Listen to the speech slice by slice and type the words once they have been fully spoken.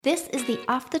This is the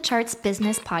Off the Charts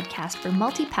Business Podcast for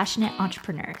multi-passionate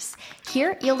entrepreneurs.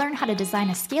 Here, you'll learn how to design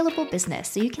a scalable business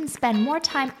so you can spend more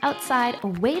time outside,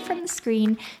 away from the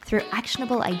screen, through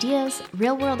actionable ideas,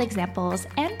 real-world examples,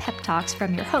 and pep talks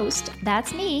from your host,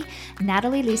 that's me,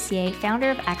 Natalie Lussier,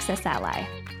 founder of Access Ally.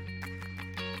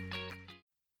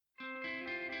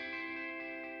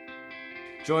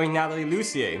 Join Natalie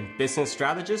Lussier, business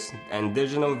strategist and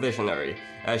digital visionary,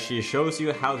 as she shows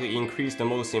you how to increase the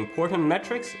most important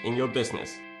metrics in your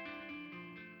business.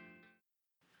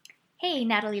 Hey,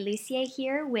 Natalie Lussier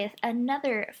here with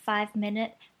another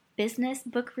 5-minute business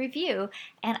book review,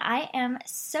 and I am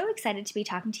so excited to be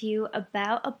talking to you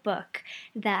about a book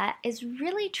that is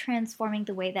really transforming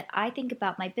the way that I think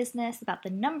about my business, about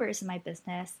the numbers in my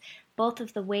business, both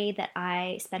of the way that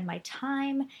I spend my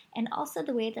time and also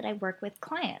the way that I work with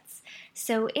clients.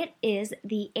 So it is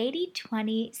the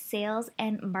 80/20 Sales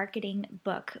and Marketing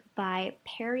book by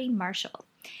Perry Marshall.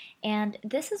 And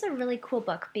this is a really cool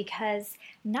book because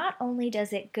not only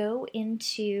does it go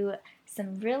into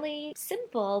some really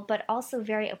simple but also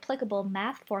very applicable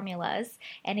math formulas,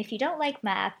 and if you don't like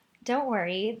math, don't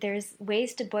worry, there's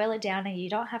ways to boil it down and you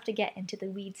don't have to get into the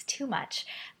weeds too much,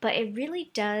 but it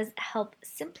really does help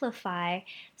simplify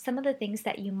some of the things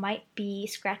that you might be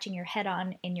scratching your head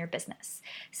on in your business.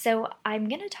 So I'm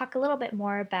going to talk a little bit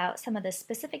more about some of the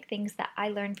specific things that I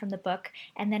learned from the book,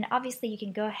 and then obviously you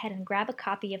can go ahead and grab a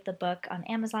copy of the book on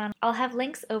Amazon. I'll have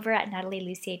links over at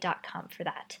natalielussier.com for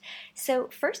that. So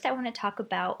first I want to talk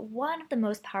about one of the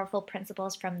most powerful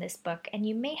principles from this book, and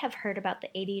you may have heard about the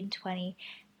 80/20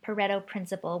 Pareto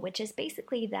principle, which is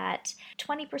basically that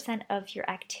 20% of your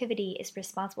activity is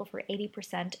responsible for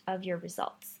 80% of your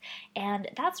results. And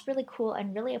that's really cool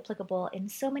and really applicable in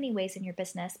so many ways in your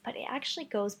business, but it actually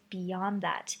goes beyond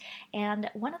that. And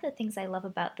one of the things I love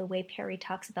about the way Perry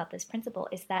talks about this principle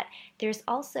is that there's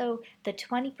also the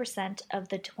 20% of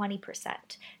the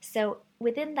 20%. So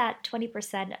within that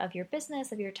 20% of your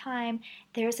business, of your time,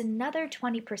 there's another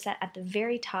 20% at the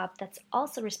very top that's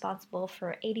also responsible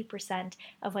for 80%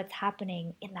 of what's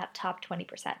happening in that top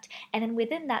 20%. And then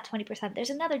within that 20%, there's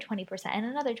another 20% and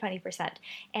another 20%.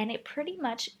 And it pretty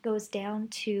much goes down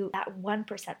to that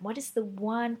 1%. What is the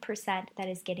 1% that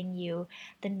is getting you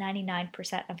the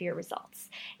 99% of your results?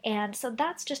 And so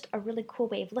that's just a really cool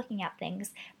way of looking at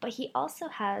things. But he also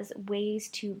has ways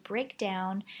to break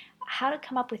down how to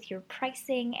come up with your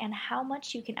pricing and how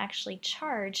much you can actually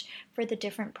charge for the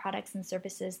different products and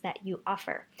services that you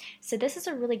offer. So this is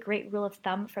a really great rule of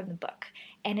thumb from the book,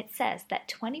 and it says that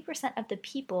 20% of the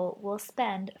people will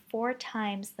spend 4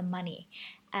 times the money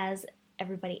as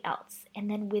everybody else. And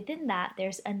then within that,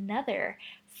 there's another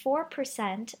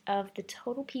 4% of the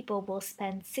total people will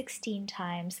spend 16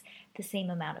 times the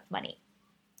same amount of money.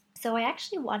 So I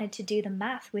actually wanted to do the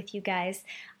math with you guys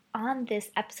on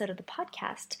this episode of the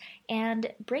podcast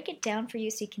and break it down for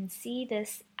you so you can see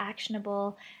this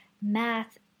actionable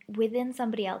math within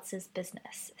somebody else's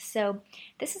business. So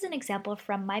this is an example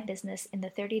from my business in the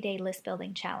 30-day list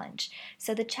building challenge.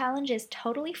 So the challenge is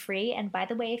totally free, and by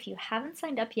the way, if you haven't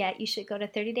signed up yet, you should go to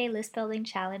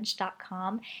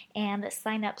 30daylistbuildingchallenge.com and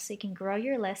sign up so you can grow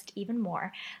your list even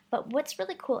more. But what's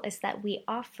really cool is that we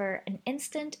offer an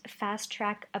instant fast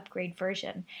track upgrade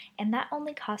version, and that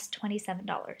only costs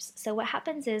 $27. So what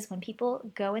happens is when people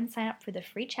go and sign up for the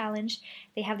free challenge,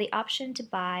 they have the option to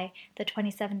buy the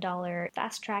 $27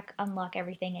 fast track, unlock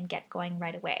everything, and get going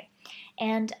right away.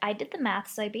 And I did the math,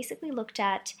 so I basically looked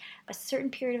at a certain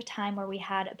period of time where we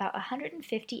had about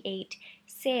 158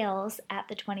 sales at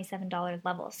the $27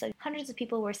 level. So hundreds of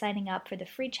people were signing up for the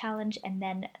free challenge, and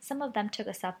then some of them took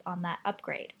us up on that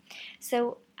upgrade.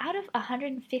 So out of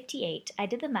 158, I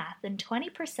did the math, and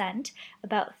 20%,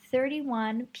 about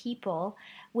 31 people,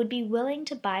 would be willing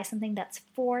to buy something that's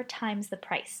 4 times the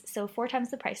price. So 4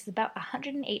 times the price is about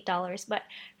 $108, but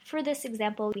for this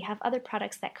example, we have other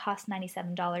products that cost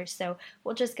 $97, so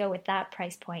we'll just go with that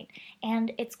price point.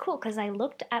 And it's cool because I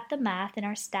looked at the math and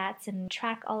our stats and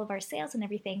track all of our sales and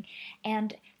everything,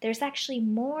 and there's actually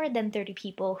more than 30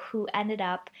 people who ended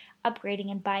up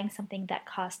upgrading and buying something that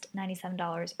cost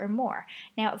 $97 or more.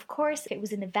 Now, of course, if it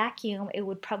was in a vacuum, it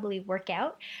would probably work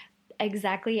out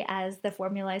exactly as the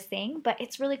formula is saying, but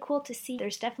it's really cool to see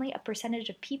there's definitely a percentage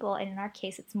of people, and in our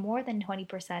case it's more than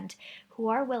 20%, who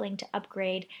are willing to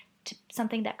upgrade to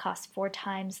something that costs 4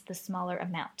 times the smaller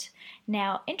amount.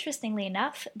 Now, interestingly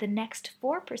enough, the next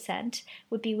 4%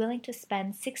 would be willing to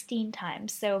spend 16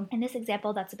 times. So in this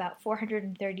example, that's about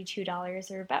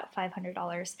 $432 or about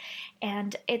 $500.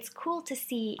 And it's cool to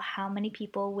see how many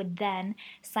people would then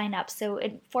sign up. So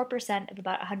 4% of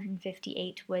about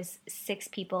 158 was 6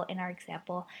 people in our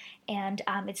example. And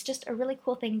it's just a really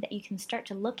cool thing that you can start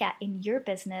to look at in your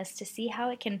business to see how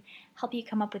it can help you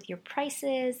come up with your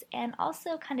prices and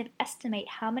also kind of estimate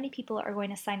how many people are going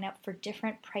to sign up for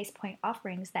different price point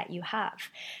offerings that you have.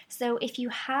 So if you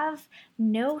have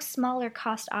no smaller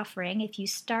cost offering, if you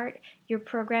start your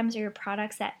programs or your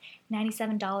products at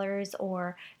 $97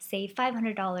 or say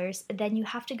 $500, then you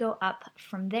have to go up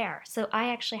from there. So I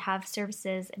actually have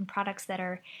services and products that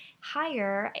are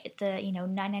higher at the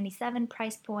 $997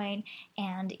 price point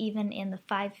and even in the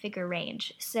 5-figure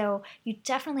range. So you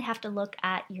definitely have to look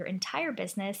at your entire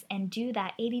business and do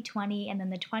that 80-20 and then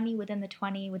the 20 within the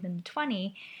 20 within the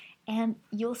 20. And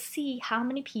you'll see how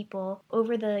many people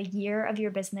over the year of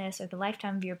your business or the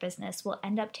lifetime of your business will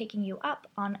end up taking you up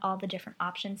on all the different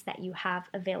options that you have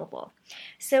available.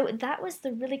 So that was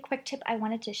the really quick tip I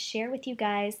wanted to share with you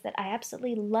guys that I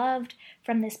absolutely loved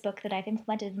from this book that I've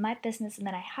implemented in my business and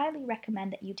that I highly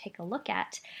recommend that you take a look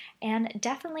at. And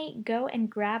definitely go and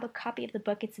grab a copy of the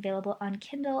book. It's available on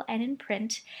Kindle and in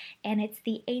print. And it's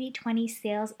the 80-20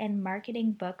 Sales and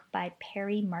Marketing book by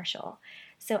Perry Marshall.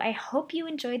 So I hope you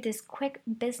enjoyed this quick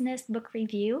business book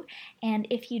review, and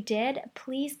if you did,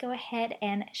 please go ahead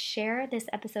and share this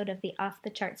episode of the Off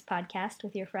the Charts podcast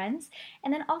with your friends,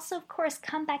 and then also, of course,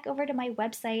 come back over to my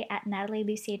website at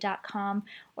natalielussier.com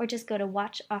or just go to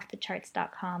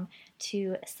watchoffthecharts.com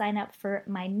to sign up for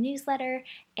my newsletter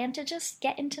and to just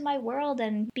get into my world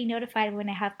and be notified when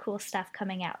I have cool stuff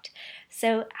coming out.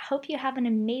 So I hope you have an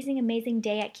amazing, amazing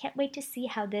day. I can't wait to see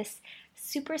how this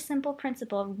super simple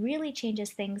principle really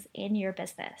changes things in your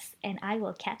business. And I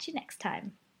will catch you next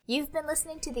time. You've been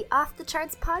listening to the Off the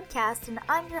Charts podcast, and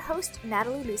I'm your host,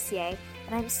 Natalie Lussier.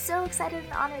 And I'm so excited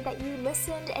and honored that you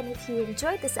listened. And if you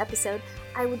enjoyed this episode,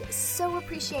 I would so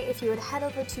appreciate if you would head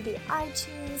over to the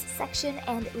iTunes section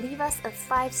and leave us a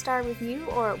 5-star review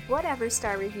or whatever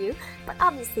star review. But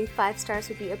obviously 5 stars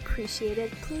would be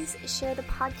appreciated. Please share the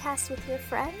podcast with your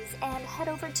friends and head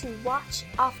over to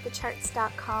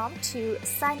watchoffthecharts.com to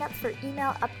sign up for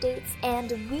email updates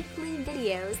and weekly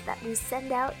videos that we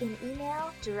send out in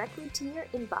email directly to your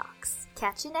inbox.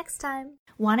 Catch you next time.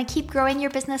 Want to keep growing your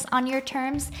business on your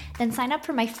terms? Then sign up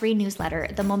for my free newsletter,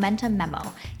 The Momentum Memo.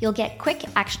 You'll get quick,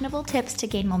 actionable tips to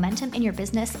gain momentum in your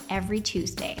business every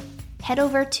Tuesday. Head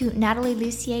over to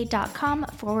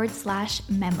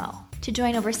natalielussier.com/memo to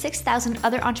join over 6,000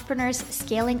 other entrepreneurs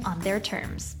scaling on their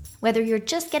terms. Whether you're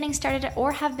just getting started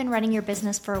or have been running your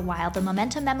business for a while, the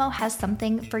Momentum Memo has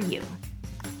something for you.